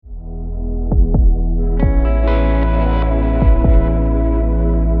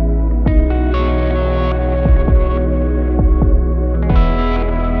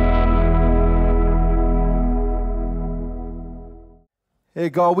Hey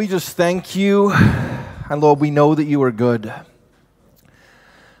God, we just thank you, and Lord, we know that you are good.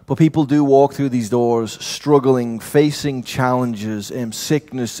 But people do walk through these doors struggling, facing challenges,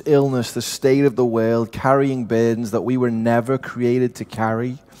 sickness, illness, the state of the world, carrying burdens that we were never created to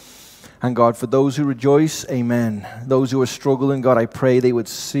carry. And God, for those who rejoice, amen. Those who are struggling, God, I pray they would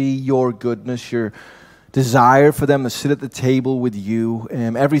see your goodness, your desire for them to sit at the table with you.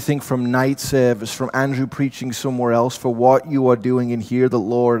 Everything from night service, from Andrew preaching somewhere else, for what you are doing in here, the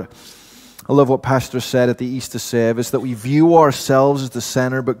Lord. I love what Pastor said at the Easter service, that we view ourselves as the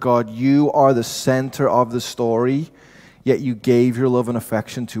center, but God, you are the center of the story, yet you gave your love and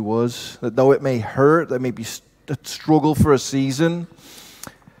affection to us. That though it may hurt, that may be a struggle for a season,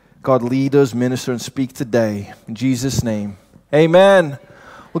 God, lead us, minister, and speak today. In Jesus' name, amen.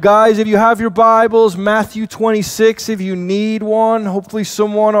 Well, guys, if you have your Bibles, Matthew 26, if you need one, hopefully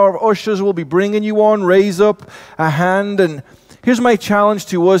someone or ushers will be bringing you one. Raise up a hand. And here's my challenge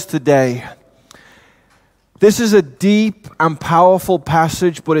to us today. This is a deep and powerful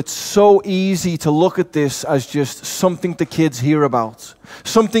passage, but it's so easy to look at this as just something the kids hear about,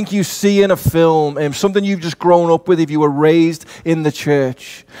 something you see in a film, and something you've just grown up with if you were raised in the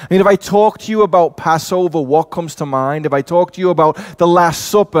church. I mean, if I talk to you about Passover, what comes to mind? If I talk to you about the Last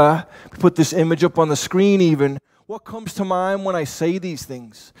Supper, put this image up on the screen even, what comes to mind when I say these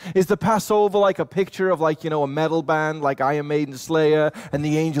things? Is the Passover like a picture of a metal band like Iron Maiden Slayer and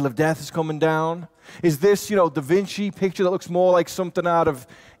the angel of death is coming down? Is this, Da Vinci picture that looks more like something out of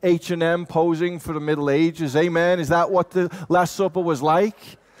H&M posing for the Middle Ages? Amen. Is that what the Last Supper was like?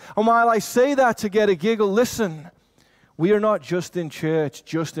 And while I say that to get a giggle, listen, we are not just in church,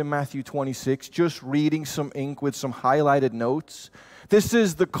 just in Matthew 26, just reading some ink with some highlighted notes. This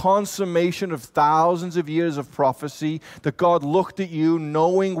is the consummation of thousands of years of prophecy that God looked at you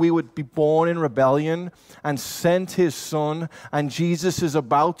knowing we would be born in rebellion and sent his son, and Jesus is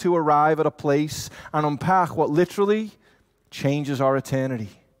about to arrive at a place and unpack what literally changes our eternity.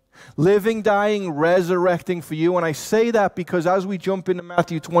 Living, dying, resurrecting for you. And I say that because as we jump into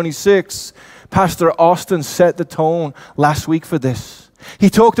Matthew 26, Pastor Austin set the tone last week for this.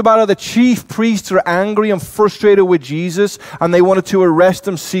 He talked about how the chief priests are angry and frustrated with Jesus, and they wanted to arrest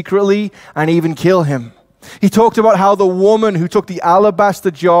him secretly and even kill him. He talked about how the woman who took the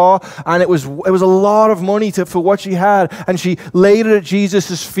alabaster jar, and it was a lot of money for what she had, and she laid it at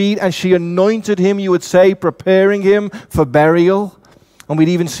Jesus' feet, and she anointed him, you would say, preparing him for burial. And we'd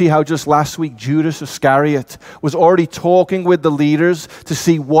even see how just last week Judas Iscariot was already talking with the leaders to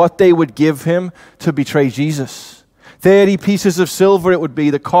see what they would give him to betray Jesus. 30 pieces of silver it would be,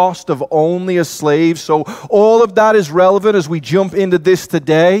 the cost of only a slave. So all of that is relevant as we jump into this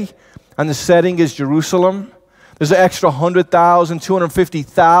today. And the setting is Jerusalem. There's an extra 100,000,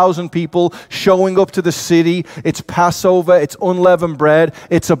 250,000 people showing up to the city. It's Passover. It's unleavened bread.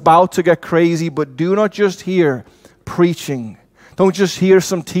 It's about to get crazy. But do not just hear preaching. Don't just hear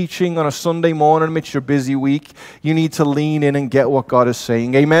some teaching on a Sunday morning amidst your busy week. You need to lean in and get what God is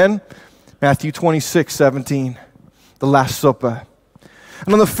saying. Amen? Matthew 26:17. The Last Supper.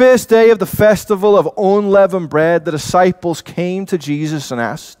 And on the first day of the festival of unleavened bread, the disciples came to Jesus and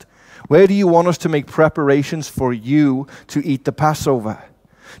asked, "Where do you want us to make preparations for you to eat the Passover?"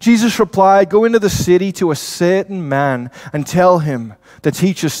 Jesus replied, "Go into the city to a certain man and tell him, the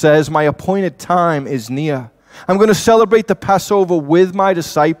teacher says, my appointed time is near. I'm going to celebrate the Passover with my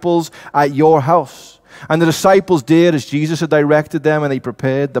disciples at your house." And the disciples did as Jesus had directed them, and they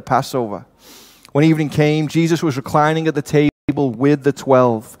prepared the Passover. When evening came, Jesus was reclining at the table with the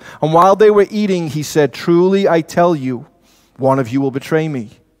 12. And while they were eating, he said, "Truly I tell you, one of you will betray me."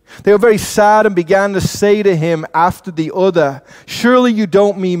 They were very sad and began to say to him after the other, "Surely you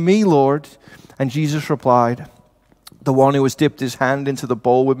don't mean me, Lord." And Jesus replied, "The one who has dipped his hand into the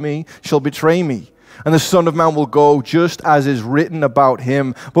bowl with me shall betray me. And the Son of Man will go just as is written about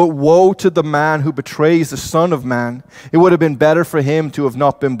him. But woe to the man who betrays the Son of Man. It would have been better for him to have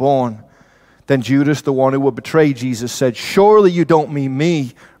not been born." Then Judas, the one who would betray Jesus, said, "Surely you don't mean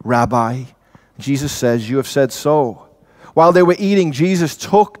me, Rabbi." Jesus says, "You have said so." While they were eating, Jesus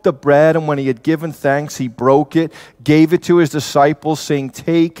took the bread, and when he had given thanks, he broke it, gave it to his disciples, saying,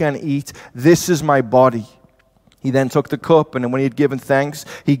 "Take and eat. This is my body." He then took the cup, and when he had given thanks,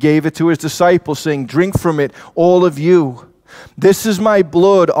 he gave it to his disciples, saying, "Drink from it, all of you. This is my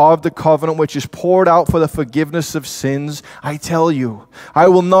blood of the covenant, which is poured out for the forgiveness of sins. I tell you, I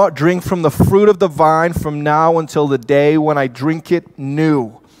will not drink from the fruit of the vine from now until the day when I drink it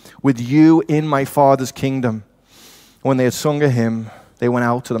new with you in my Father's kingdom." When they had sung a hymn, they went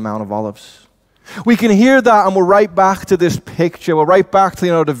out to the Mount of Olives. We can hear that, and we're right back to this picture. We're right back to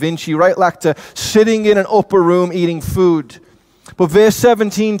Leonardo da Vinci, right back to sitting in an upper room eating food. But verse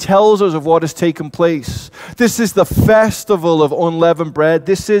 17 tells us of what has taken place. This is the festival of unleavened bread.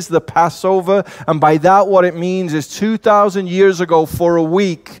 This is the Passover. And by that, what it means is 2,000 years ago, for a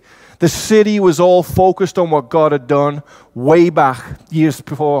week, the city was all focused on what God had done way back years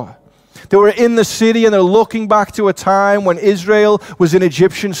before. They were in the city and they're looking back to a time when Israel was in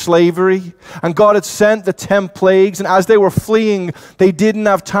Egyptian slavery and God had sent the 10 plagues, and as they were fleeing, they didn't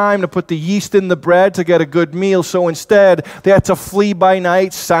have time to put the yeast in the bread to get a good meal, so instead they had to flee by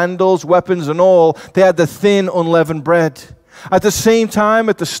night, sandals, weapons and all. They had the thin unleavened bread. At the same time,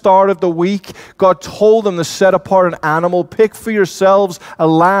 at the start of the week, God told them to set apart an animal, pick for yourselves a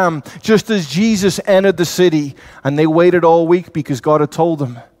lamb, just as Jesus entered the city, and they waited all week because God had told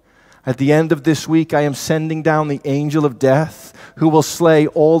them. At the end of this week, I am sending down the angel of death who will slay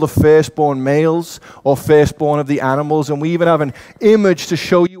all the firstborn males or firstborn of the animals. And we even have an image to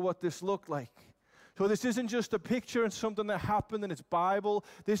show you what this looked like. So this isn't just a picture and something that happened in its Bible.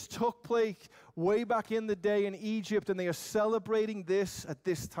 This took place way back in the day in Egypt, and they are celebrating this at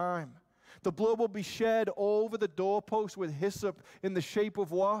this time. The blood will be shed over the doorpost with hyssop in the shape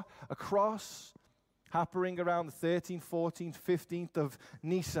of what? A cross, happening around the 13th, 14th, 15th of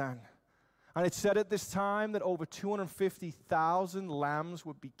Nisan. And it said at this time that over 250,000 lambs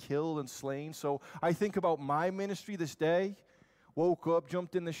would be killed and slain. So I think about my ministry this day. Woke up,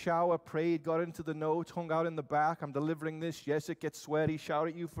 jumped in the shower, prayed, got into the notes, hung out in the back. I'm delivering this. Yes, it gets sweaty. Shout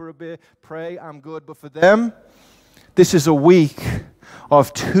at you for a bit. Pray, I'm good. But for them, this is a week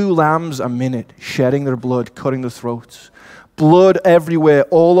of 2 lambs a minute, shedding their blood, cutting their throats. Blood everywhere,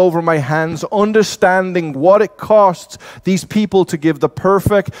 all over my hands, understanding what it costs these people to give the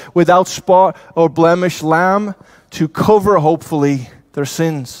perfect, without spot or blemish lamb to cover, hopefully, their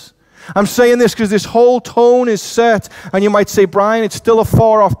sins. I'm saying this because this whole tone is set, and you might say, Brian, it's still a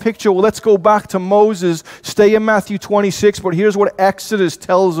far-off picture. Well, let's go back to Moses. Stay in Matthew 26, but here's what Exodus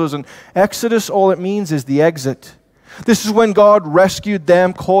tells us. And Exodus, all it means is the exit. This is when God rescued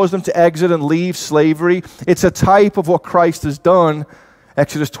them, caused them to exit and leave slavery. It's a type of what Christ has done.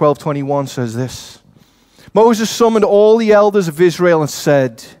 Exodus 12:21 says this. Moses summoned all the elders of Israel and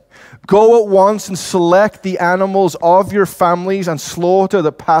said, go at once and select the animals of your families and slaughter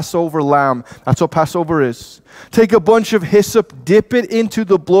the Passover lamb. That's what Passover is. Take a bunch of hyssop, dip it into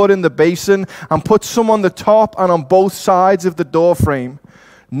the blood in the basin, and put some on the top and on both sides of the doorframe.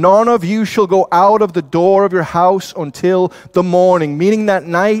 None of you shall go out of the door of your house until the morning. Meaning that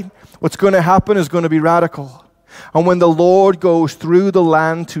night, what's going to happen is going to be radical. And when the Lord goes through the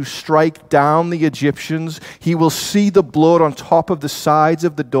land to strike down the Egyptians, he will see the blood on top of the sides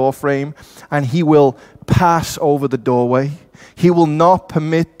of the doorframe, and he will pass over the doorway. He will not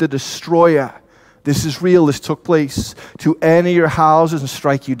permit the destroyer, this is real, this took place, to enter your houses and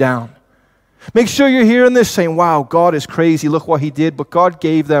strike you down. Make sure you're hearing this saying, wow, God is crazy, look what he did. But God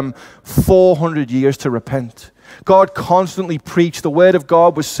gave them 400 years to repent. God constantly preached. The word of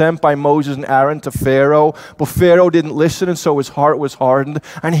God was sent by Moses and Aaron to Pharaoh, but Pharaoh didn't listen, and so his heart was hardened.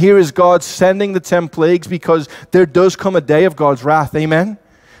 And here is God sending the 10 plagues because there does come a day of God's wrath. Amen?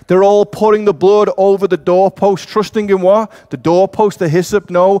 They're all putting the blood over the doorpost, trusting in what? The doorpost, the hyssop?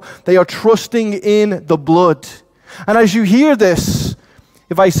 No, they are trusting in the blood. And as you hear this,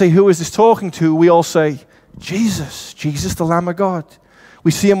 if I say, who is this talking to? We all say, Jesus, Jesus, the Lamb of God.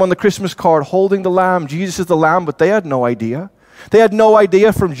 We see him on the Christmas card holding the lamb. Jesus is the lamb, but they had no idea. They had no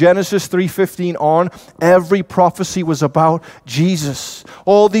idea from Genesis 3:15 on. Every prophecy was about Jesus.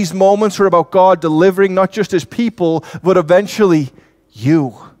 All these moments were about God delivering not just his people, but eventually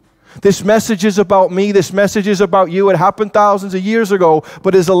you. This message is about me. This message is about you. It happened thousands of years ago,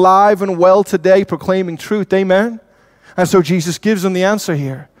 but is alive and well today, proclaiming truth. Amen? And so Jesus gives them the answer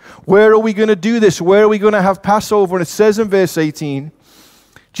here. Where are we going to do this? Where are we going to have Passover? And it says in verse 18,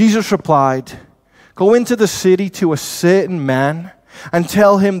 Jesus replied, go into the city to a certain man and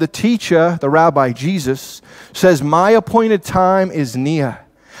tell him the teacher, the rabbi Jesus, says, my appointed time is near.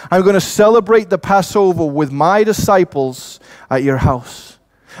 I'm going to celebrate the Passover with my disciples at your house.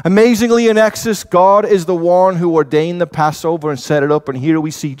 Amazingly, in Exodus, God is the one who ordained the Passover and set it up. And here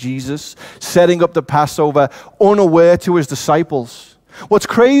we see Jesus setting up the Passover unaware to his disciples. What's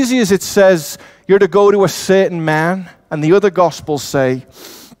crazy is it says you're to go to a certain man, and the other Gospels say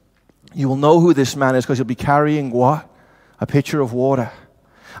you will know who this man is because he'll be carrying what? A pitcher of water.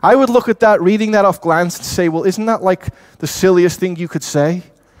 I would look at that, reading that off glance, and say, well, isn't that like the silliest thing you could say?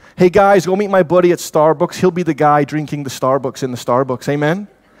 Hey guys, go meet my buddy at Starbucks. He'll be the guy drinking the Starbucks in the Starbucks. Amen?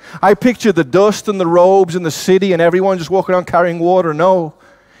 I picture the dust and the robes in the city and everyone just walking around carrying water. No.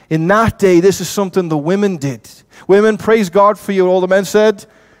 In that day, this is something the women did. Women, praise God for you. All the men said,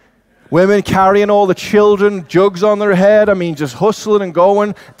 Women carrying all the children, jugs on their head. I mean, just hustling and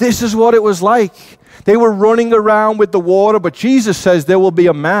going. This is what it was like. They were running around with the water, but Jesus says there will be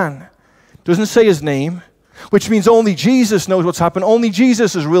a man. Doesn't say his name, which means only Jesus knows what's happened. Only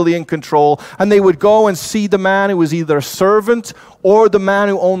Jesus is really in control. And they would go and see the man who was either a servant or the man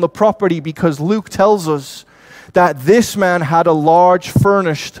who owned the property, because Luke tells us that this man had a large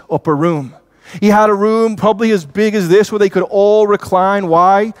furnished upper room. He had a room probably as big as this where they could all recline.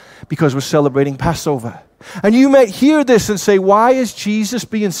 Why? Because we're celebrating Passover. And you might hear this and say, why is Jesus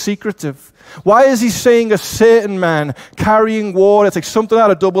being secretive? Why is he saying a certain man carrying water? It's like something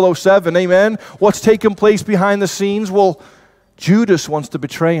out of 007, amen? What's taking place behind the scenes? Well, Judas wants to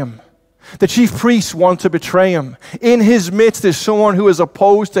betray him. The chief priests want to betray him. In his midst is someone who is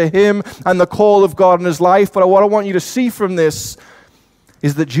opposed to him and the call of God in his life. But what I want you to see from this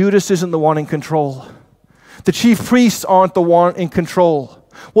is that Judas isn't the one in control. The chief priests aren't the one in control.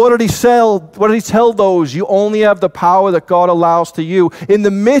 What did he tell those? You only have the power that God allows to you. In the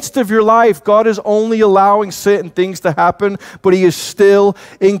midst of your life, God is only allowing certain things to happen, but he is still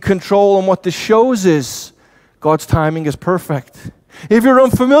in control. And what this shows is God's timing is perfect. If you're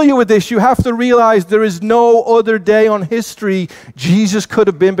unfamiliar with this, you have to realize there is no other day on history Jesus could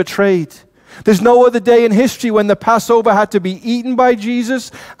have been betrayed. There's no other day in history when the Passover had to be eaten by Jesus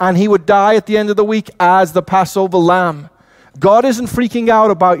and he would die at the end of the week as the Passover lamb. God isn't freaking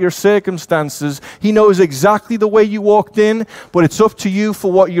out about your circumstances. He knows exactly the way you walked in, but it's up to you for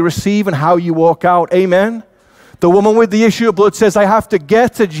what you receive and how you walk out. Amen? The woman with the issue of blood says, I have to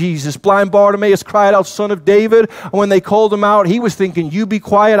get to Jesus. Blind Bartimaeus cried out, Son of David. And when they called him out, he was thinking, you be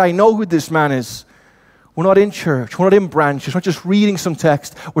quiet. I know who this man is. We're not in church. We're not in branches. We're not just reading some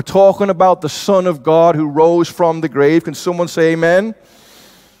text. We're talking about the Son of God who rose from the grave. Can someone say amen?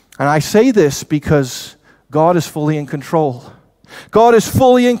 And I say this because God is fully in control. God is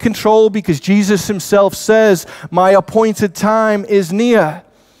fully in control because Jesus himself says, my appointed time is near.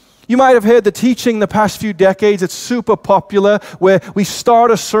 You might have heard the teaching the past few decades. It's super popular where we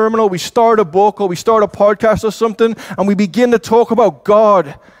start a sermon or we start a book or we start a podcast or something and we begin to talk about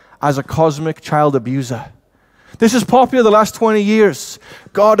God as a cosmic child abuser. This is popular the last 20 years.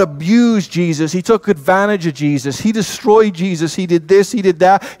 God abused Jesus. He took advantage of Jesus. He destroyed Jesus. He did this, he did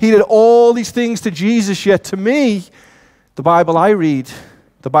that. He did all these things to Jesus. Yet to me, the Bible I read,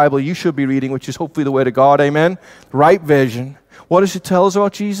 the Bible you should be reading, which is hopefully the Word of God, amen? The right version. What does it tell us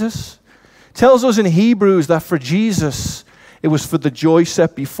about Jesus? It tells us in Hebrews that for Jesus, it was for the joy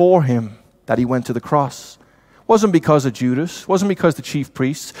set before him that he went to the cross. Wasn't because of Judas, wasn't because the chief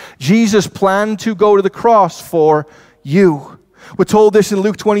priests. Jesus planned to go to the cross for you. We're told this in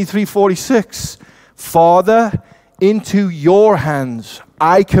Luke 23:46. Father, into your hands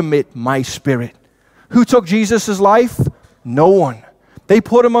I commit my spirit. Who took Jesus' life? No one. They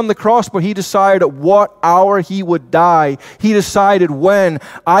put him on the cross, but he decided at what hour he would die. He decided when.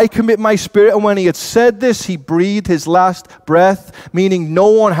 I commit my spirit. And when he had said this, he breathed his last breath, meaning no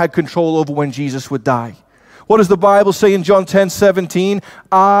one had control over when Jesus would die. What does the Bible say in John 10:17?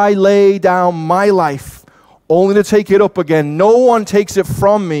 I lay down my life only to take it up again. No one takes it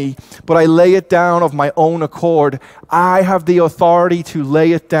from me, but I lay it down of my own accord. I have the authority to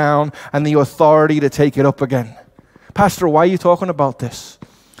lay it down and the authority to take it up again. Pastor, why are you talking about this?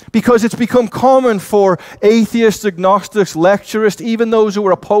 Because it's become common for atheists, agnostics, lecturists, even those who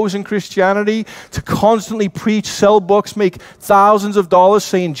are opposing Christianity, to constantly preach, sell books, make thousands of dollars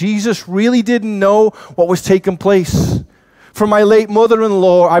saying Jesus really didn't know what was taking place. For my late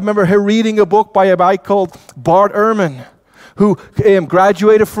mother-in-law, I remember her reading a book by a guy called Bart Ehrman, who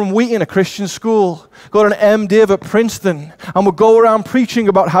graduated from Wheaton, a Christian school, got an MDiv at Princeton, and would go around preaching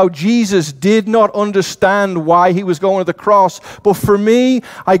about how Jesus did not understand why he was going to the cross. But for me,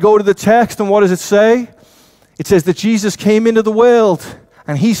 I go to the text, and what does it say? It says that Jesus came into the world,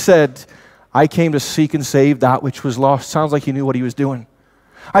 and he said, I came to seek and save that which was lost. Sounds like he knew what he was doing.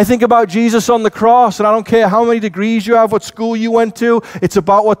 I think about Jesus on the cross, and I don't care how many degrees you have, what school you went to. It's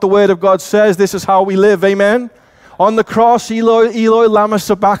about what the Word of God says. This is how we live. Amen? On the cross, Eloi, Eloi, lama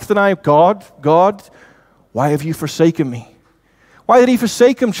sabachthani. God, God, why have you forsaken me? Why did he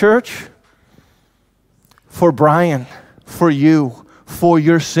forsake him, church? For Brian, for you, for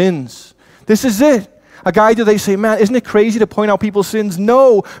your sins. This is it. A guy, do they say, man, isn't it crazy to point out people's sins?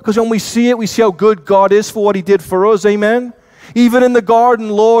 No, because when we see it, we see how good God is for what he did for us. Amen? Even in the garden,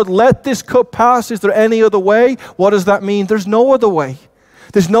 Lord, let this cup pass. Is there any other way? What does that mean? There's no other way.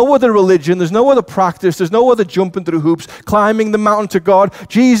 There's no other religion. There's no other practice. There's no other jumping through hoops, climbing the mountain to God.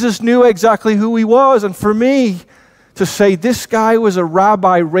 Jesus knew exactly who he was. And for me to say this guy was a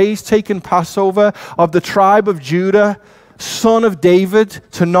rabbi raised, taking Passover of the tribe of Judah, son of David,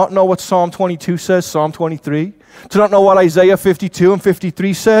 to not know what Psalm 22 says, Psalm 23? To not know what Isaiah 52 and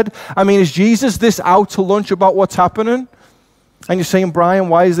 53 said? I mean, is Jesus this out to lunch about what's happening? And you're saying, Brian,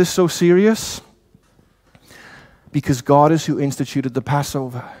 why is this so serious? Because God is who instituted the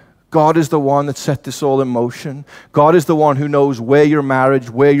Passover. God is the one that set this all in motion. God is the one who knows where your marriage,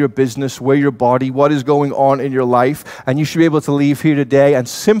 where your business, where your body, what is going on in your life. And you should be able to leave here today and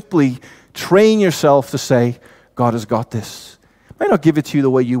simply train yourself to say, God has got this. May not give it to you the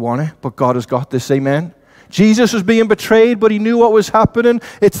way you want it, but God has got this. Amen. Jesus was being betrayed, but he knew what was happening.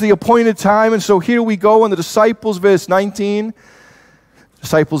 It's the appointed time. And so here we go. And the disciples, verse 19, the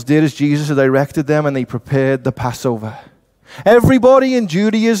disciples did as Jesus had directed them, and they prepared the Passover. Everybody in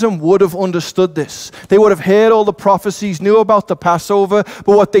Judaism would have understood this. They would have heard all the prophecies, knew about the Passover,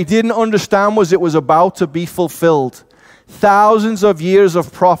 but what they didn't understand was it was about to be fulfilled. Thousands of years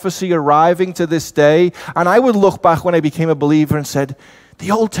of prophecy arriving to this day. And I would look back when I became a believer and said,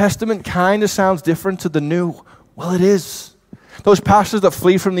 the Old Testament kind of sounds different to the New. Well, it is. Those pastors that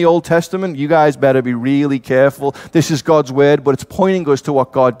flee from the Old Testament, you guys better be really careful. This is God's word, but it's pointing us to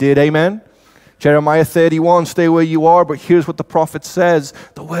what God did. Amen? Jeremiah 31, stay where you are, but here's what the prophet says,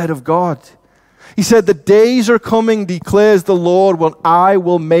 the word of God. He said, the days are coming, declares the Lord, when I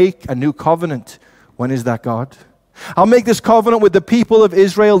will make a new covenant. When is that, God? I'll make this covenant with the people of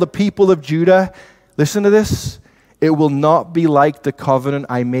Israel, the people of Judah. Listen to this. It will not be like the covenant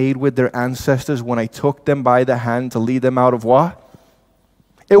I made with their ancestors when I took them by the hand to lead them out of what?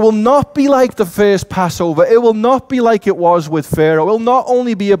 It will not be like the first Passover. It will not be like it was with Pharaoh. It will not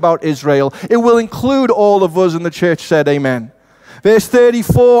only be about Israel. It will include all of us, and the church said amen. Verse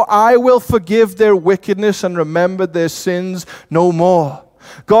 34, I will forgive their wickedness and remember their sins no more.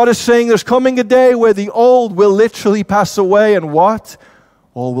 God is saying there's coming a day where the old will literally pass away, and what?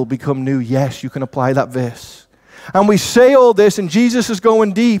 All will become new. Yes, you can apply that verse. And we say all this, and Jesus is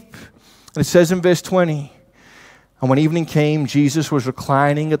going deep. And it says in verse 20, and when evening came, Jesus was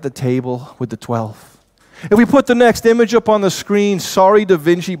reclining at the table with the 12. If we put the next image up on the screen, sorry Da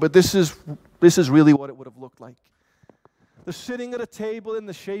Vinci, but this is really what it would have looked like. They're sitting at a table in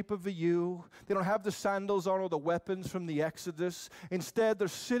the shape of a U. They don't have the sandals on or the weapons from the Exodus. Instead, they're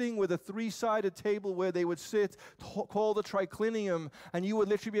sitting with a three-sided table where they would sit, called the triclinium, and you would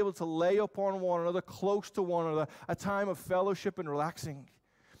literally be able to lay upon one another, close to one another, a time of fellowship and relaxing.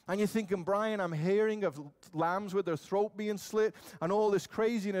 And you're thinking, Brian, I'm hearing of lambs with their throat being slit and all this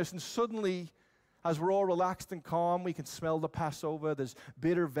craziness, and suddenly, as we're all relaxed and calm, we can smell the Passover. There's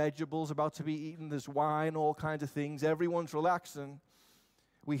bitter vegetables about to be eaten. There's wine, all kinds of things. Everyone's relaxing.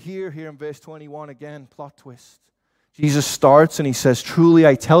 We hear here in verse 21 again, plot twist. Jesus starts and he says, truly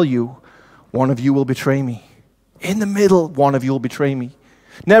I tell you, one of you will betray me. In the middle, one of you will betray me.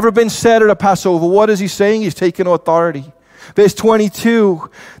 Never been said at a Passover. What is he saying? He's taking authority. Verse 22,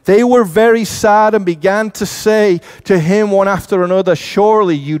 they were very sad and began to say to him one after another,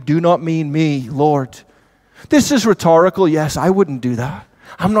 surely you do not mean me, Lord. This is rhetorical. Yes, I wouldn't do that.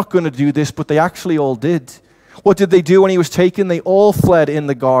 I'm not going to do this, but they actually all did. What did they do when he was taken? They all fled in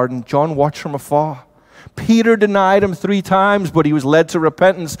the garden. John watched from afar. Peter denied him 3 times, but he was led to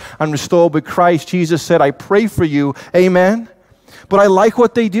repentance and restored with Christ. Jesus said, I pray for you. Amen. But I like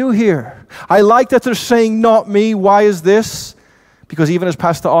what they do here. I like that they're saying, not me. Why is this? Because even as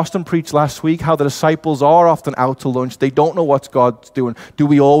Pastor Austin preached last week, how the disciples are often out to lunch. They don't know what God's doing. Do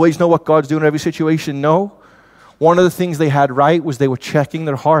we always know what God's doing in every situation? No. One of the things they had right was they were checking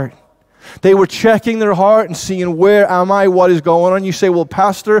their heart. They were checking their heart and seeing, where am I? What is going on? You say, well,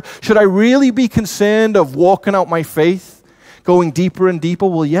 Pastor, should I really be concerned of walking out my faith, going deeper and deeper?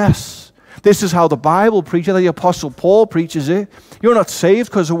 Well, yes. This is how the Bible preaches, the Apostle Paul preaches it. You're not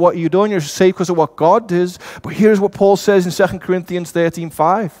saved because of what you've done. You're saved because of what God does. But here's what Paul says in 2 Corinthians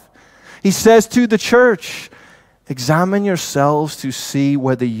 13:5. He says to the church, examine yourselves to see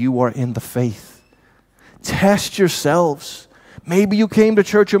whether you are in the faith. Test yourselves. Maybe you came to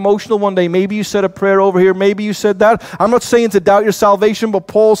church emotional one day. Maybe you said a prayer over here. Maybe you said that. I'm not saying to doubt your salvation, but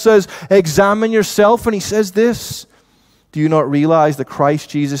Paul says, examine yourself. And he says this. Do you not realize that Christ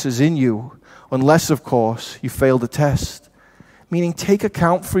Jesus is in you? Unless, of course, you fail the test. Meaning, take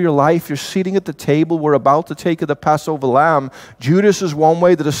account for your life. You're sitting at the table. We're about to take of the Passover lamb. Judas is one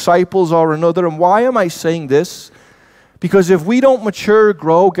way. The disciples are another. And why am I saying this? Because if we don't mature,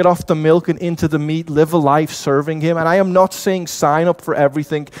 grow, get off the milk and into the meat, live a life serving him, and I am not saying sign up for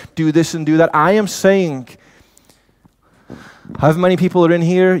everything, do this and do that. I am saying, however many people are in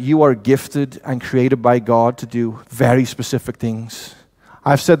here, you are gifted and created by God to do very specific things.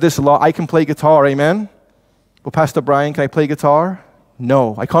 I've said this a lot. I can play guitar, amen? Well, Pastor Brian, can I play guitar?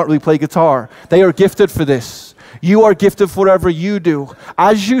 No, I can't really play guitar. They are gifted for this. You are gifted for whatever you do.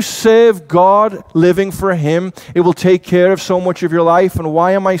 As you serve God, living for Him, it will take care of so much of your life. And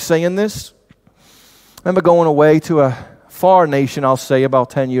why am I saying this? I remember going away to a far nation, I'll say, about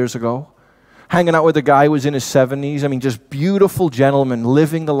 10 years ago. Hanging out with a guy who was in his 70s. I mean, just beautiful gentleman,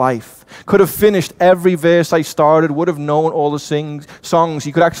 living the life. Could have finished every verse I started, would have known all the songs.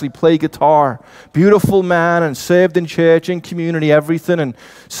 He could actually play guitar. Beautiful man, and served in church, in community, everything, and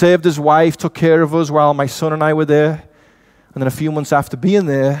served his wife, took care of us while my son and I were there. And then a few months after being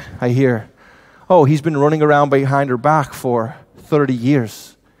there, I hear, oh, he's been running around behind her back for 30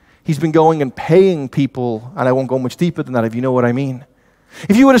 years. He's been going and paying people, and I won't go much deeper than that if you know what I mean.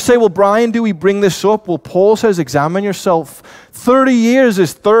 If you were to say, well, Brian, do we bring this up? Well, Paul says, examine yourself. 30 years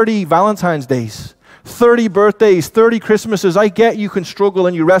is 30 Valentine's Days, 30 birthdays, 30 Christmases. I get you can struggle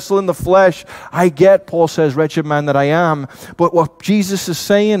and you wrestle in the flesh. I get, Paul says, wretched man that I am. But what Jesus is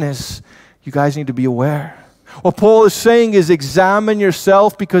saying is, you guys need to be aware. What Paul is saying is examine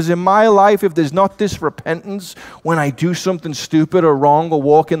yourself, because in my life, if there's not this repentance when I do something stupid or wrong or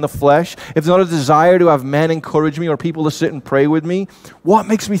walk in the flesh, if there's not a desire to have men encourage me or people to sit and pray with me, what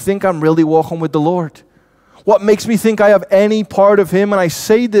makes me think I'm really walking with the Lord? What makes me think I have any part of Him? And I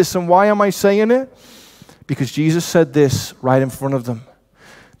say this, and why am I saying it? Because Jesus said this right in front of them.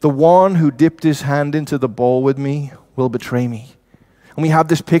 The one who dipped his hand into the bowl with me will betray me. And we have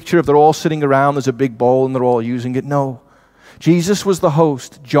this picture of they're all sitting around, there's a big bowl, and they're all using it. No. Jesus was the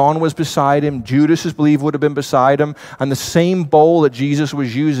host. John was beside him. Judas is believed would have been beside him. And the same bowl that Jesus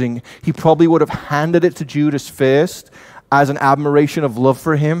was using, he probably would have handed it to Judas first as an admiration of love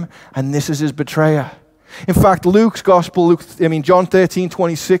for him. And this is his betrayer. In fact, Luke's gospel, John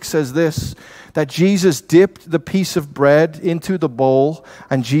 13:26 says this, that Jesus dipped the piece of bread into the bowl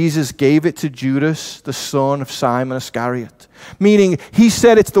and Jesus gave it to Judas, the son of Simon Iscariot. Meaning, he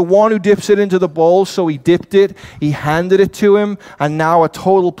said it's the one who dips it into the bowl, so he dipped it, he handed it to him, and now a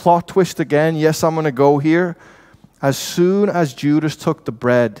total plot twist again. Yes, I'm going to go here. As soon as Judas took the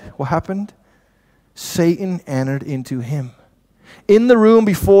bread, what happened? Satan entered into him. In the room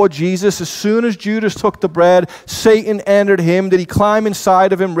before Jesus, as soon as Judas took the bread, Satan entered him. Did he climb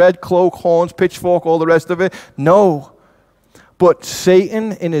inside of him? Red cloak, horns, pitchfork, all the rest of it? No. But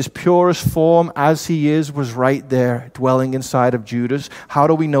Satan, in his purest form, as he is, was right there, dwelling inside of Judas. How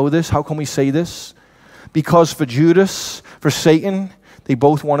do we know this? How can we say this? Because for Judas, for Satan, they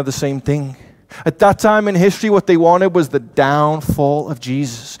both wanted the same thing. At that time in history, what they wanted was the downfall of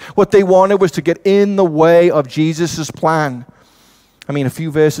Jesus. What they wanted was to get in the way of Jesus' plan. A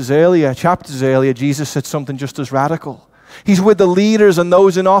few verses earlier, chapters earlier, Jesus said something just as radical. He's with the leaders and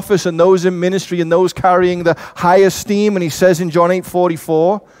those in office and those in ministry and those carrying the high esteem. And he says in John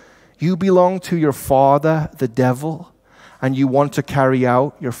 8:44, you belong to your father, the devil, and you want to carry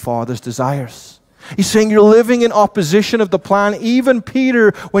out your father's desires. He's saying you're living in opposition of the plan. Even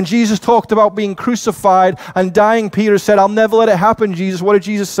Peter, when Jesus talked about being crucified and dying, Peter said, I'll never let it happen, Jesus. What did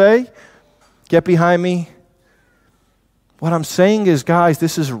Jesus say? Get behind me. What I'm saying is, guys,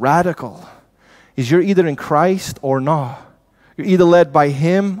 this is radical. Is you're either in Christ or not. You're either led by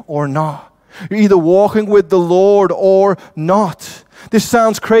Him or not. You're either walking with the Lord or not. This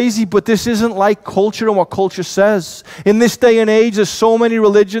sounds crazy, but this isn't like culture and what culture says. In this day and age, there's so many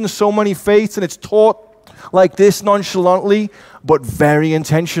religions, so many faiths, and it's taught like this nonchalantly, but very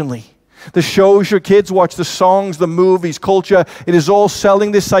intentionally. The shows your kids watch, the songs, the movies, culture, it is all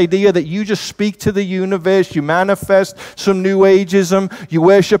selling this idea that you just speak to the universe, you manifest some new ageism, you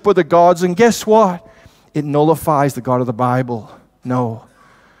worship other gods, and guess what? It nullifies the God of the Bible. No.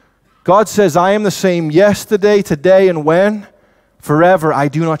 God says, I am the same yesterday, today, and when? Forever. I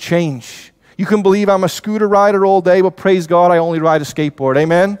do not change. You can believe I'm a scooter rider all day, but praise God, I only ride a skateboard.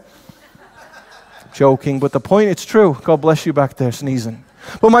 Amen? Joking, but the point, it's true. God bless you back there sneezing.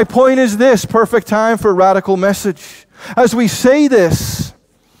 But my point is this, perfect time for a radical message. As we say this,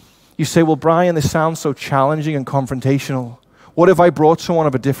 you say, well, Brian, this sounds so challenging and confrontational. What if I brought someone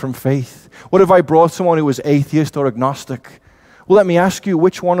of a different faith? What if I brought someone who was atheist or agnostic? Well, let me ask you,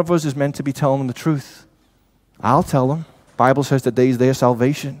 which one of us is meant to be telling them the truth? I'll tell them. The Bible says today is their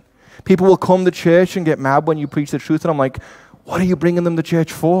salvation. People will come to church and get mad when you preach the truth, and I'm like, what are you bringing them to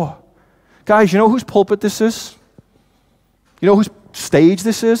church for? Guys, you know whose pulpit this is? You know whose stage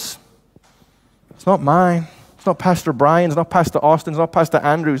this is? It's not mine. It's not Pastor Brian's, it's not Pastor Austin's, it's not Pastor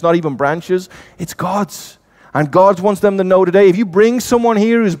Andrew's, not even Branch's. It's God's. And God wants them to know today, if you bring someone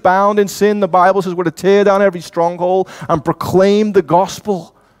here who's bound in sin, the Bible says we're to tear down every stronghold and proclaim the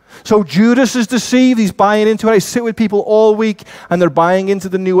gospel. So Judas is deceived. He's buying into it. I sit with people all week and they're buying into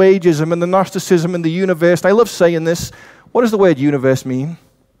the New Ageism and the Gnosticism and the universe. And I love saying this. What does the word universe mean?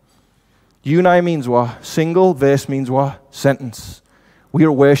 Unai means what? Single. Verse means what? Sentence. We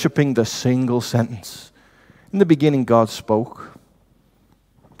are worshiping the single sentence. In the beginning, God spoke.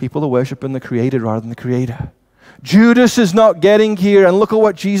 People are worshiping the created rather than the creator. Judas is not getting here, and look at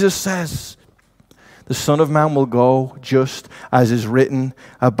what Jesus says. The Son of Man will go just as is written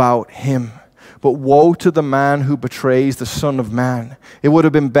about him. But woe to the man who betrays the Son of Man. It would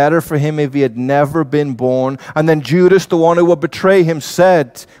have been better for him if he had never been born. And then Judas, the one who would betray him,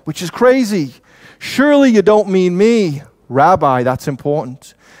 said, which is crazy, surely you don't mean me. Rabbi, that's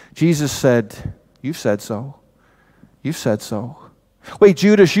important. Jesus said, you've said so. You've said so. Wait,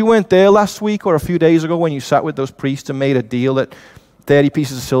 Judas, you weren't there last week or a few days ago when you sat with those priests and made a deal that 30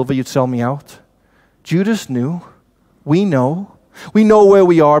 pieces of silver you'd sell me out? Judas knew. We know. We know where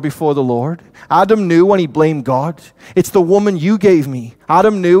we are before the Lord. Adam knew when he blamed God. It's the woman you gave me.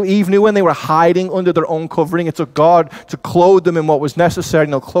 Adam knew, Eve knew when they were hiding under their own covering. It took God to clothe them in what was necessary,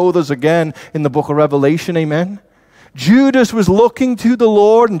 and he'll clothe us again in the book of Revelation. Amen. Judas was looking to the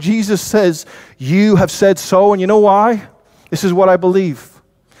Lord, and Jesus says, you have said so. And you know why? This is what I believe.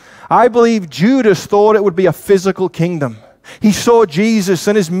 I believe Judas thought it would be a physical kingdom. He saw Jesus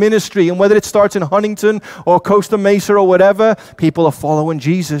and his ministry, and whether it starts in Huntington or Costa Mesa or whatever, people are following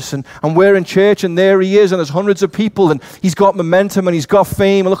Jesus. And we're in church, and there he is, and there's hundreds of people, and he's got momentum, and he's got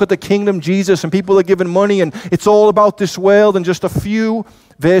fame, and look at the kingdom Jesus, and people are giving money, and it's all about this world. And just a few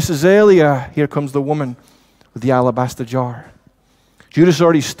verses earlier, here comes the woman with the alabaster jar. Judas is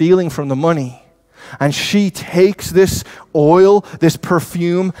already stealing from the money. And she takes this oil, this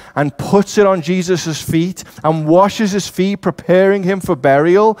perfume, and puts it on Jesus' feet and washes his feet, preparing him for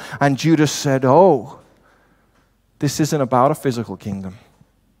burial. And Judas said, oh, this isn't about a physical kingdom.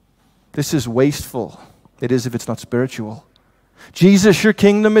 This is wasteful. It is if it's not spiritual. Jesus, your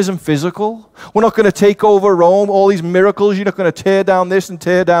kingdom isn't physical. We're not going to take over Rome, all these miracles. You're not going to tear down this and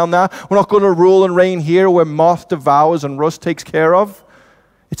tear down that. We're not going to rule and reign here where moth devours and rust takes care of.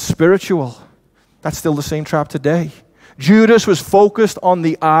 It's spiritual. That's still the same trap today. Judas was focused on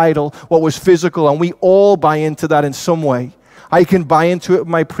the idol, what was physical, and we all buy into that in some way. I can buy into it with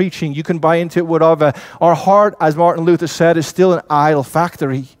my preaching. You can buy into it with whatever. Our heart, as Martin Luther said, is still an idol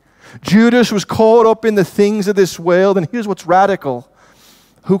factory. Judas was caught up in the things of this world, and here's what's radical.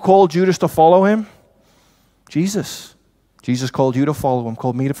 Who called Judas to follow him? Jesus. Jesus called you to follow him,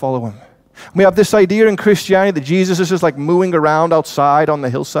 called me to follow him. We have this idea in Christianity that Jesus is just like mooing around outside on the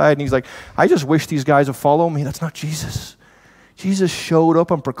hillside, and he's like, I just wish these guys would follow me. That's not Jesus. Jesus showed up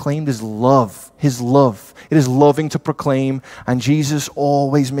and proclaimed his love. His love. It is loving to proclaim, and Jesus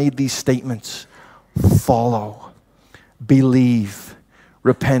always made these statements. Follow, believe,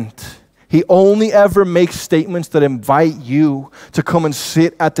 repent. He only ever makes statements that invite you to come and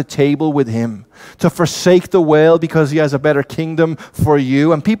sit at the table with him, to forsake the world because he has a better kingdom for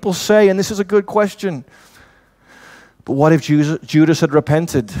you. And people say, and this is a good question, but what if Judas had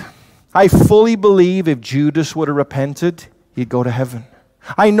repented? I fully believe if Judas would have repented, he'd go to heaven.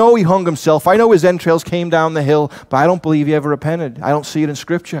 I know he hung himself. I know his entrails came down the hill, but I don't believe he ever repented. I don't see it in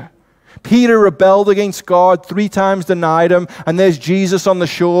Scripture. Peter rebelled against God, 3 times denied him, and there's Jesus on the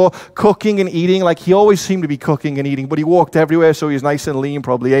shore cooking and eating. Like he always seemed to be cooking and eating, but he walked everywhere, so he was nice and lean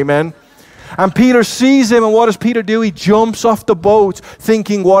probably, amen? And Peter sees him, and what does Peter do? He jumps off the boat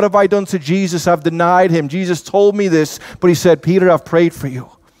thinking, what have I done to Jesus? I've denied him. Jesus told me this, but he said, Peter, I've prayed for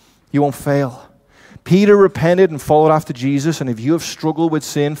you. You won't fail. Peter repented and followed after Jesus, and if you have struggled with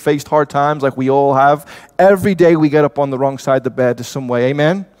sin, faced hard times like we all have, every day we get up on the wrong side of the bed to some way,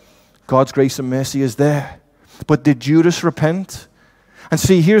 amen? God's grace and mercy is there. But did Judas repent? And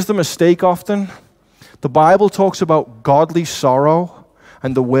see, here's the mistake often. The Bible talks about godly sorrow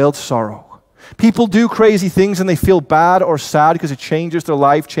and the world's sorrow. People do crazy things and they feel bad or sad because it changes their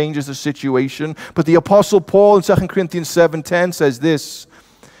life, changes their situation. But the Apostle Paul in 2 Corinthians 7:10 says this,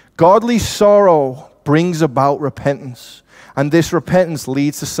 godly sorrow brings about repentance, and this repentance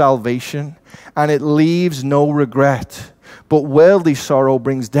leads to salvation, and it leaves no regret. But worldly sorrow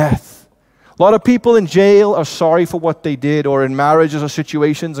brings death. A lot of people in jail are sorry for what they did, or in marriages or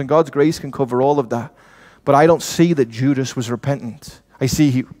situations, and God's grace can cover all of that. But I don't see that Judas was repentant. I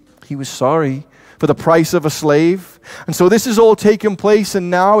see he was sorry for the price of a slave. And so this is all taking place, and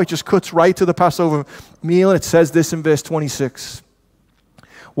now it just cuts right to the Passover meal. And it says this in verse 26.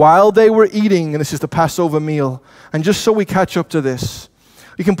 While they were eating, and this is the Passover meal, and just so we catch up to this,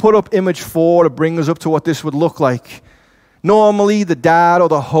 we can put up image 4 to bring us up to what this would look like. Normally, the dad or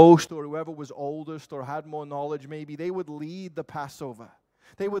the host or whoever was oldest or had more knowledge, maybe, they would lead the Passover.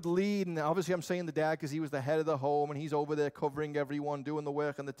 They would lead, and obviously I'm saying the dad because he was the head of the home, and he's over there covering everyone, doing the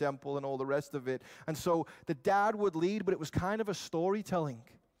work in the temple and all the rest of it. And so the dad would lead, but it was kind of a storytelling.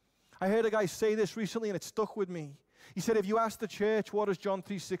 I heard a guy say this recently and it stuck with me. He said, if you ask the church, what does John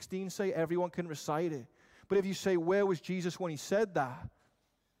 3:16 say? Everyone can recite it. But if you say, where was Jesus when he said that?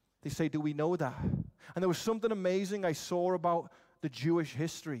 They say, do we know that? And there was something amazing I saw about the Jewish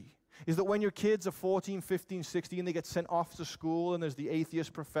history. Is that when your kids are 14, 15, 16, they get sent off to school and there's the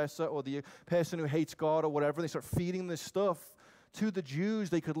atheist professor or the person who hates God or whatever, they start feeding this stuff. To the Jews,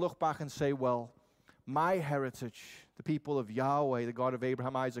 they could look back and say, well, my heritage, the people of Yahweh, the God of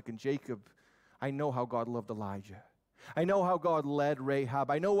Abraham, Isaac, and Jacob, I know how God loved Elijah. I know how God led Rahab.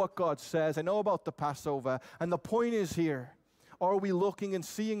 I know what God says. I know about the Passover. And the point is here, are we looking and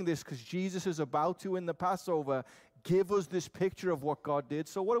seeing this? Because Jesus is about to, in the Passover, give us this picture of what God did.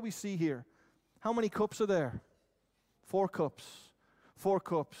 So what do we see here? How many cups are there? 4 cups. 4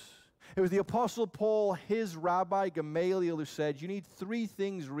 cups. It was the Apostle Paul, his rabbi Gamaliel, who said, you need 3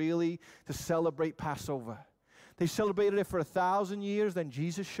 things really to celebrate Passover. They celebrated it for 1,000 years, then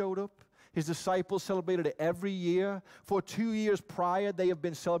Jesus showed up. His disciples celebrated it every year. For 2 years prior, they have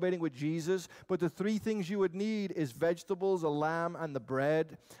been celebrating with Jesus. But the 3 things you would need is vegetables, a lamb, and the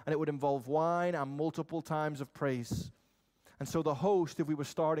bread. And it would involve wine and multiple times of praise. And so the host, if we were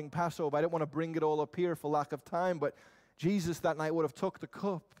starting Passover, I don't want to bring it all up here for lack of time, but Jesus that night would have took the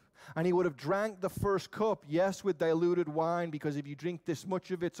cup. And he would have drank the first cup, yes, with diluted wine, because if you drink this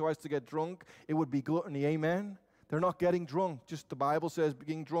much of it so as to get drunk, it would be gluttony. Amen? They're not getting drunk. Just the Bible says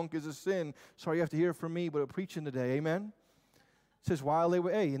being drunk is a sin. Sorry you have to hear it from me, but I'm preaching today. Amen? It says while they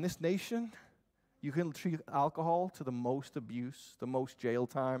were, in this nation, you can treat alcohol to the most abuse, the most jail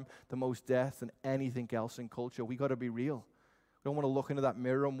time, the most death, and anything else in culture. We got to be real. We don't want to look into that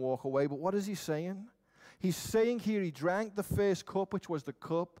mirror and walk away. But what is he saying? He's saying here he drank the first cup, which was the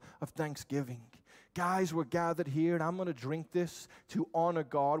cup of thanksgiving. Guys, we're gathered here, and I'm going to drink this to honor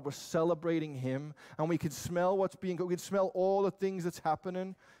God. We're celebrating him, and we can smell what's being, we can smell all the things that's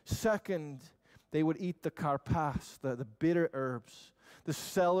happening. Second, they would eat the karpas, the bitter herbs, the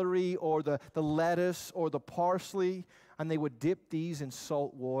celery or the lettuce or the parsley, and they would dip these in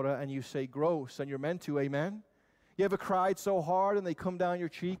salt water, and you say gross, and you're meant to, amen? You ever cried so hard, and they come down your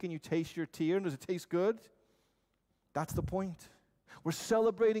cheek, and you taste your tear, and does it taste good? That's the point. We're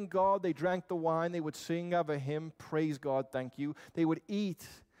celebrating God. They drank the wine. They would sing of a hymn, praise God, thank you. They would eat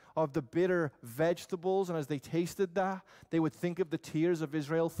of the bitter vegetables, and as they tasted that, they would think of the tears of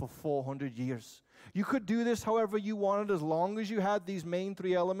Israel for 400 years. You could do this however you wanted as long as you had these main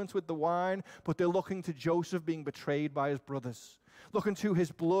 3 elements with the wine, but they're looking to Joseph being betrayed by his brothers. Looking to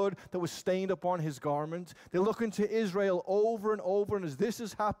his blood that was stained upon his garment. They're looking to Israel over and over, and as this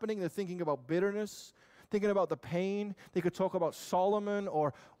is happening, they're thinking about bitterness, thinking about the pain. They could talk about Solomon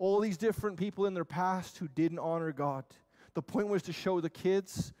or all these different people in their past who didn't honor God. The point was to show the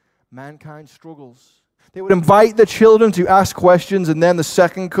kids mankind struggles. They would invite the children to ask questions, and then the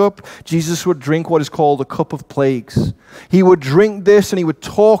second cup, Jesus would drink what is called a cup of plagues. He would drink this and he would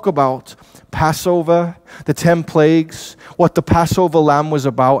talk about Passover, the 10 plagues, what the Passover lamb was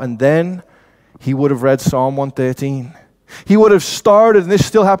about, and then he would have read Psalm 113. He would have started, and this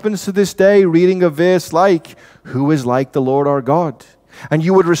still happens to this day, reading a verse like, who is like the Lord our God? And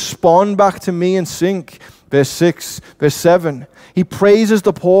you would respond back to me and sing. Verse 6, verse 7, he praises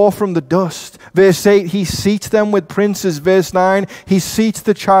the poor from the dust. Verse 8, he seats them with princes. Verse 9, he seats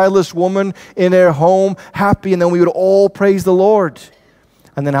the childless woman in her home, happy, and then we would all praise the Lord.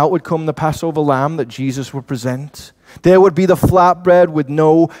 And then out would come the Passover lamb that Jesus would present. There would be the flatbread with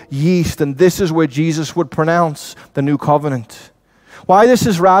no yeast, and this is where Jesus would pronounce the new covenant. Why this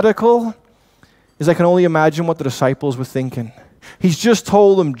is radical is I can only imagine what the disciples were thinking. He's just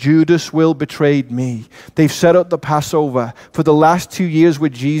told them, Judas will betray me. They've set up the Passover. For the last 2 years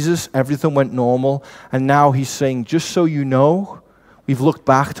with Jesus, everything went normal, and now he's saying, just so you know, we've looked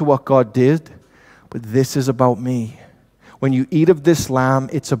back to what God did, but this is about me. When you eat of this lamb,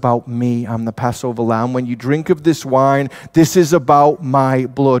 it's about me. I'm the Passover lamb. When you drink of this wine, this is about my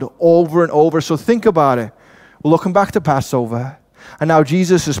blood, over and over. So think about it. We're looking back to Passover, and now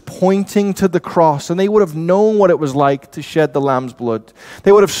Jesus is pointing to the cross, and they would have known what it was like to shed the lamb's blood.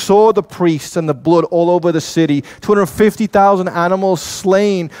 They would have saw the priests and the blood all over the city, 250,000 animals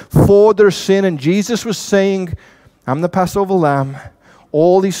slain for their sin, and Jesus was saying, I'm the Passover lamb.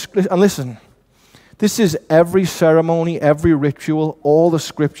 All these, and listen, this is every ceremony, every ritual, all the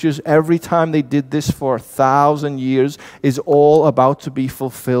scriptures, every time they did this for 1,000 years is all about to be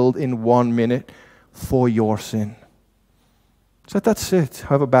fulfilled in 1 minute for your sin. So that's it.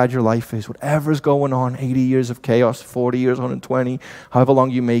 However bad your life is, whatever's going on, 80 years of chaos, 40 years, 120, however long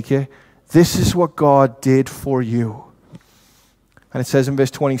you make it, this is what God did for you. And it says in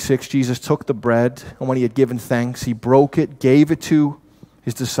verse 26, Jesus took the bread, and when he had given thanks, he broke it, gave it to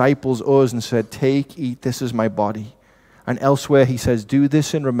his disciples, us, and said, take, eat, this is my body. And elsewhere he says, do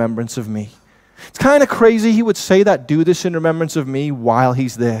this in remembrance of me. It's kind of crazy he would say that, do this in remembrance of me, while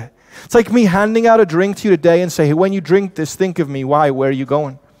he's there. It's like me handing out a drink to you today and say, hey, when you drink this, think of me. Why? Where are you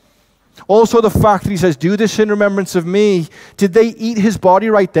going? Also the fact that he says, do this in remembrance of me. Did they eat his body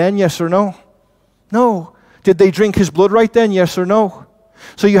right then? Yes or no? No. Did they drink his blood right then? Yes or no?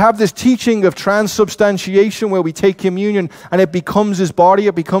 So you have this teaching of transubstantiation where we take communion and it becomes his body,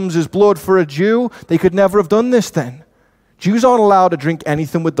 it becomes his blood. For a Jew, they could never have done this then. Jews aren't allowed to drink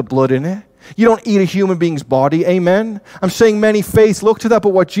anything with the blood in it. You don't eat a human being's body, amen? I'm saying many faiths look to that, but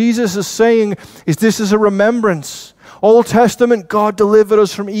what Jesus is saying is this is a remembrance. Old Testament, God delivered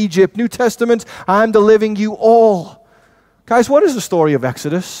us from Egypt. New Testament, I'm delivering you all. Guys, what is the story of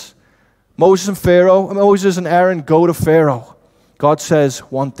Exodus? Moses and Aaron go to Pharaoh. God says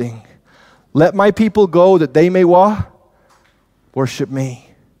one thing, let my people go that they may what? Worship me.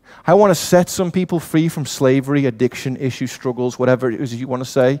 I want to set some people free from slavery, addiction, issues, struggles, whatever it is you want to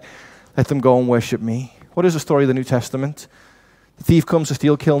say. Let them go and worship me. What is the story of the New Testament? The thief comes to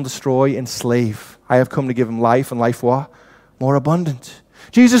steal, kill, and destroy, enslave. I have come to give him life, and life what? More abundant.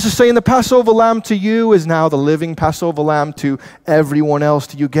 Jesus is saying the Passover lamb to you is now the living Passover lamb to everyone else.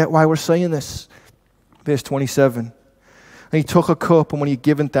 Do you get why we're saying this? Verse 27. And he took a cup, and when he had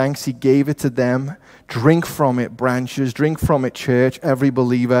given thanks, he gave it to them. Drink from it, branches. Drink from it, church, every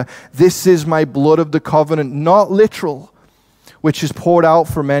believer. This is my blood of the covenant, not literal, which is poured out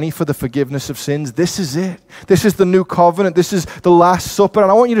for many for the forgiveness of sins. This is it. This is the new covenant. This is the Last Supper. And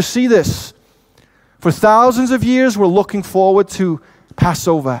I want you to see this. For thousands of years, we're looking forward to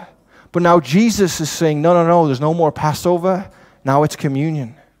Passover. But now Jesus is saying, no, there's no more Passover. Now it's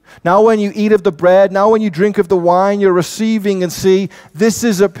communion. Now when you eat of the bread, now when you drink of the wine, you're receiving and see, this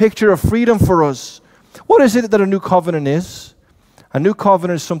is a picture of freedom for us. What is it that a new covenant is? A new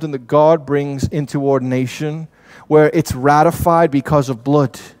covenant is something that God brings into ordination, where it's ratified because of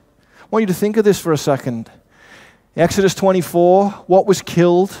blood. I want you to think of this for a second. Exodus 24, what was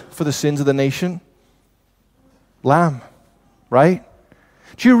killed for the sins of the nation? Lamb, right?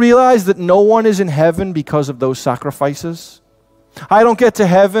 Do you realize that no one is in heaven because of those sacrifices? I don't get to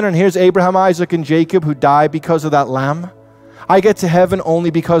heaven and here's Abraham, Isaac, and Jacob who died because of that lamb. I get to heaven only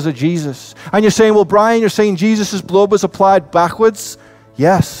because of Jesus. And you're saying, well, Brian, you're saying Jesus' blood was applied backwards?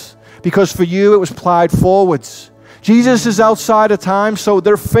 Yes, because for you it was applied forwards. Jesus is outside of time, so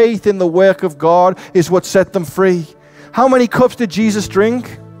their faith in the work of God is what set them free. How many cups did Jesus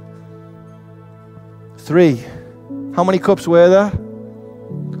drink? 3. How many cups were there?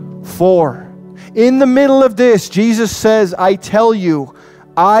 4. In the middle of this, Jesus says, I tell you,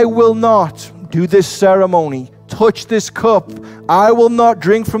 I will not do this ceremony, touch this cup. I will not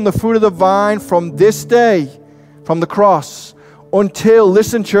drink from the fruit of the vine from this day, from the cross, until,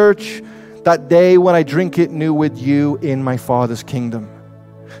 listen church, that day when I drink it new with you in my Father's kingdom.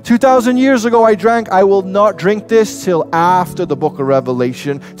 2,000 years ago I drank, I will not drink this till after the book of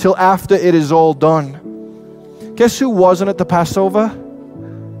Revelation, till after it is all done. Guess who wasn't at the Passover?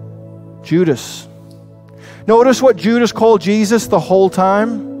 Judas. Notice what Judas called Jesus the whole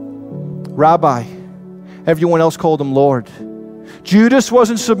time? Rabbi. Everyone else called him Lord. Judas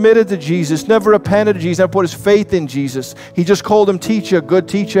wasn't submitted to Jesus, never repented to Jesus, never put his faith in Jesus. He just called him teacher, good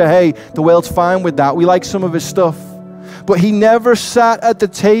teacher. Hey, the world's fine with that. We like some of his stuff. But he never sat at the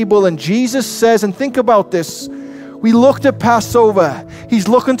table. And Jesus says, and think about this, we looked at Passover. He's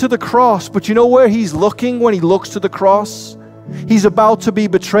looking to the cross. But you know where he's looking when he looks to the cross? He's about to be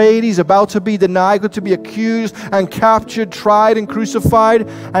betrayed. He's about to be denied, to be accused and captured, tried and crucified.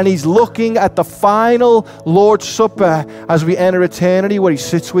 And he's looking at the final Lord's Supper as we enter eternity where he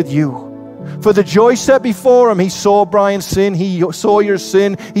sits with you. For the joy set before him, he saw Brian's sin. He saw your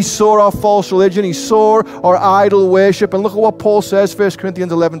sin. He saw our false religion. He saw our idol worship. And look at what Paul says, 1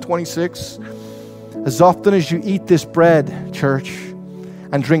 Corinthians 11:26. As often as you eat this bread, church,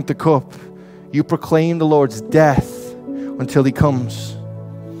 and drink the cup, you proclaim the Lord's death until he comes.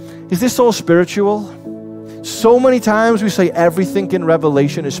 Is this all spiritual? So many times we say everything in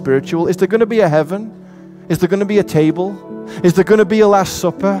Revelation is spiritual. Is there going to be a heaven? Is there going to be a table? Is there going to be a Last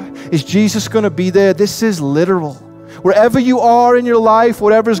Supper? Is Jesus going to be there? This is literal. Wherever you are in your life,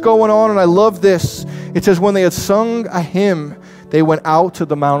 whatever's going on, and I love this, it says when they had sung a hymn, they went out to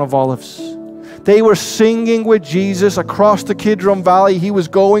the Mount of Olives. They were singing with Jesus across the Kidron Valley. He was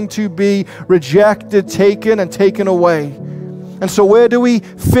going to be rejected, taken, and taken away. And so where do we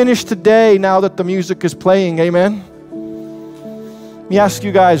finish today now that the music is playing? Amen? Let me ask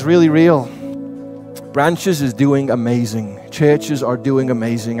you guys really real. Branches is doing amazing. Churches are doing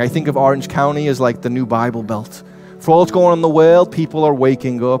amazing. I think of Orange County as like the new Bible Belt For all that's going on in the world, people are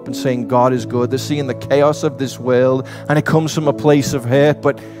waking up and saying God is good. They're seeing the chaos of this world, and it comes from a place of hurt.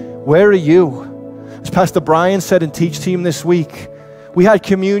 But where are you? As Pastor Brian said in Teach Team this week, we had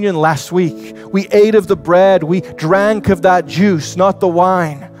communion last week. We ate of the bread. We drank of that juice, not the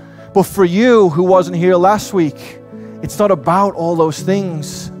wine. But for you who wasn't here last week, it's not about all those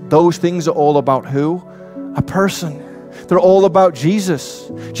things. Those things are all about who? A person. They're all about Jesus.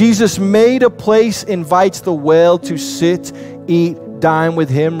 Jesus made a place, invites the world to sit, eat, dine with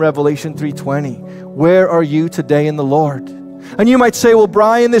him, Revelation 3:20. Where are you today in the Lord? And you might say, well,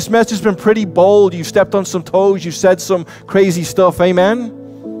 Brian, this message has been pretty bold. You stepped on some toes. You said some crazy stuff.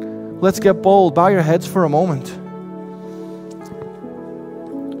 Amen? Let's get bold. Bow your heads for a moment.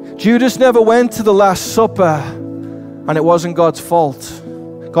 Judas never went to the Last Supper, and it wasn't God's fault.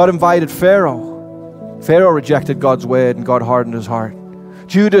 God invited Pharaoh. Pharaoh rejected God's word, and God hardened his heart.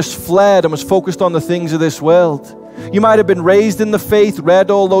 Judas fled and was focused on the things of this world. You might have been raised in the faith,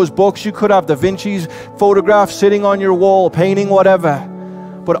 read all those books. You could have Da Vinci's photograph sitting on your wall, painting, whatever.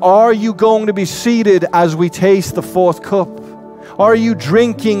 But are you going to be seated as we taste the fourth cup? Are you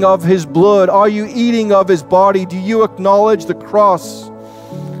drinking of his blood? Are you eating of his body? Do you acknowledge the cross?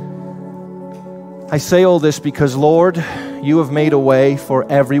 I say all this because, Lord, you have made a way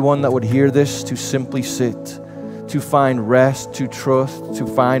for everyone that would hear this to simply sit, to find rest, to trust, to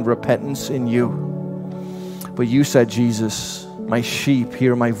find repentance in you. But you said, Jesus, my sheep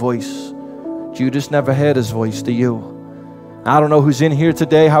hear my voice. Judas never heard his voice, do you? I don't know who's in here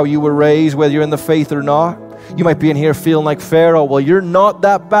today, how you were raised, whether you're in the faith or not. You might be in here feeling like Pharaoh. Well, you're not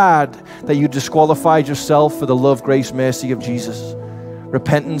that bad that you disqualified yourself for the love, grace, mercy of Jesus.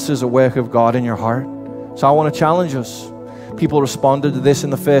 Repentance is a work of God in your heart. So I want to challenge us. People responded to this in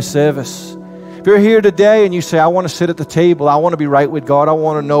the first service. If you're here today and you say, I want to sit at the table, I want to be right with God, I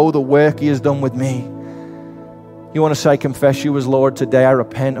want to know the work he has done with me. You want to say, I confess you as Lord today, I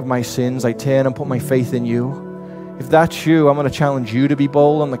repent of my sins, I turn and put my faith in you. If that's you, I'm going to challenge you to be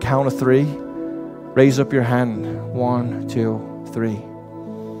bold on the count of 3. Raise up your hand. 1, 2, 3.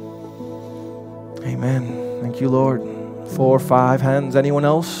 Amen. Thank you, Lord. 4, 5 hands. Anyone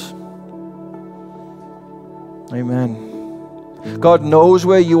else? Amen. God knows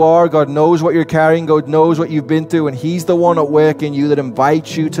where you are. God knows what you're carrying. God knows what you've been through. And he's the one at work in you that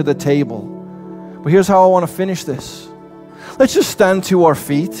invites you to the table. But here's how I want to finish this. Let's just stand to our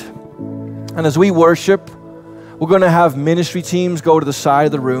feet. And as we worship, we're going to have ministry teams go to the side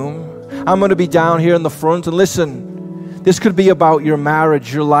of the room. I'm going to be down here in the front. And listen, this could be about your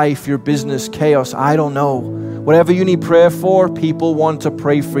marriage, your life, your business, chaos. I don't know. Whatever you need prayer for, people want to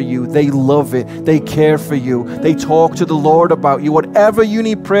pray for you. They love it. They care for you. They talk to the Lord about you. Whatever you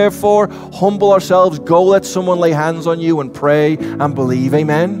need prayer for, humble ourselves. Go let someone lay hands on you and pray and believe.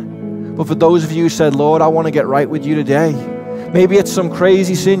 Amen? But for those of you who said, Lord, I want to get right with you today. Maybe it's some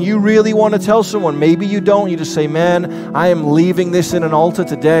crazy sin you really want to tell someone. Maybe you don't. You just say, man, I am leaving this in an altar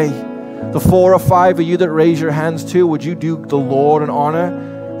today. The 4 or 5 of you that raise your hands too, would you do the Lord an honor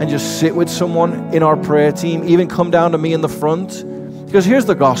and just sit with someone in our prayer team? Even come down to me in the front. Because here's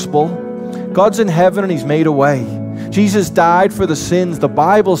the gospel. God's in heaven and he's made a way. Jesus died for the sins, the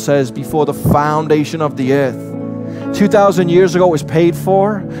Bible says, before the foundation of the earth. 2,000 years ago it was paid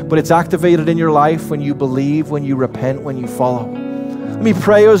for, but it's activated in your life when you believe, when you repent, when you follow. Let me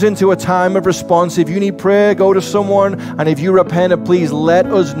pray us into a time of response. If you need prayer, go to someone. And if you repent, please let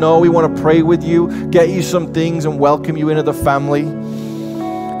us know. We want to pray with you, get you some things, and welcome you into the family.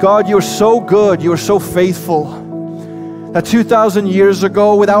 God, you're so good. You're so faithful. That 2,000 years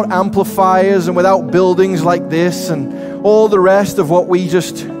ago, without amplifiers and without buildings like this and all the rest of what we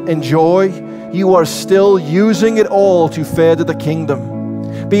just enjoy, you are still using it all to further the kingdom.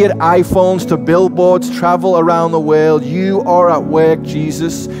 Be it iPhones to billboards, travel around the world, you are at work,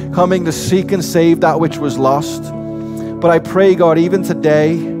 Jesus, coming to seek and save that which was lost. But I pray, God, even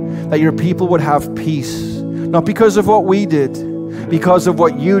today, that your people would have peace, not because of what we did, because of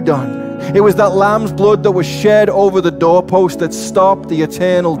what you done. It was that lamb's blood that was shed over the doorpost that stopped the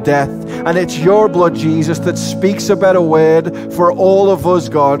eternal death. And it's your blood, Jesus, that speaks a better word for all of us,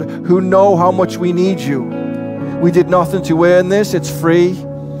 God, who know how much we need you. We did nothing to earn this. It's free,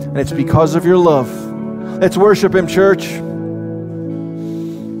 and it's because of your love. Let's worship him, church.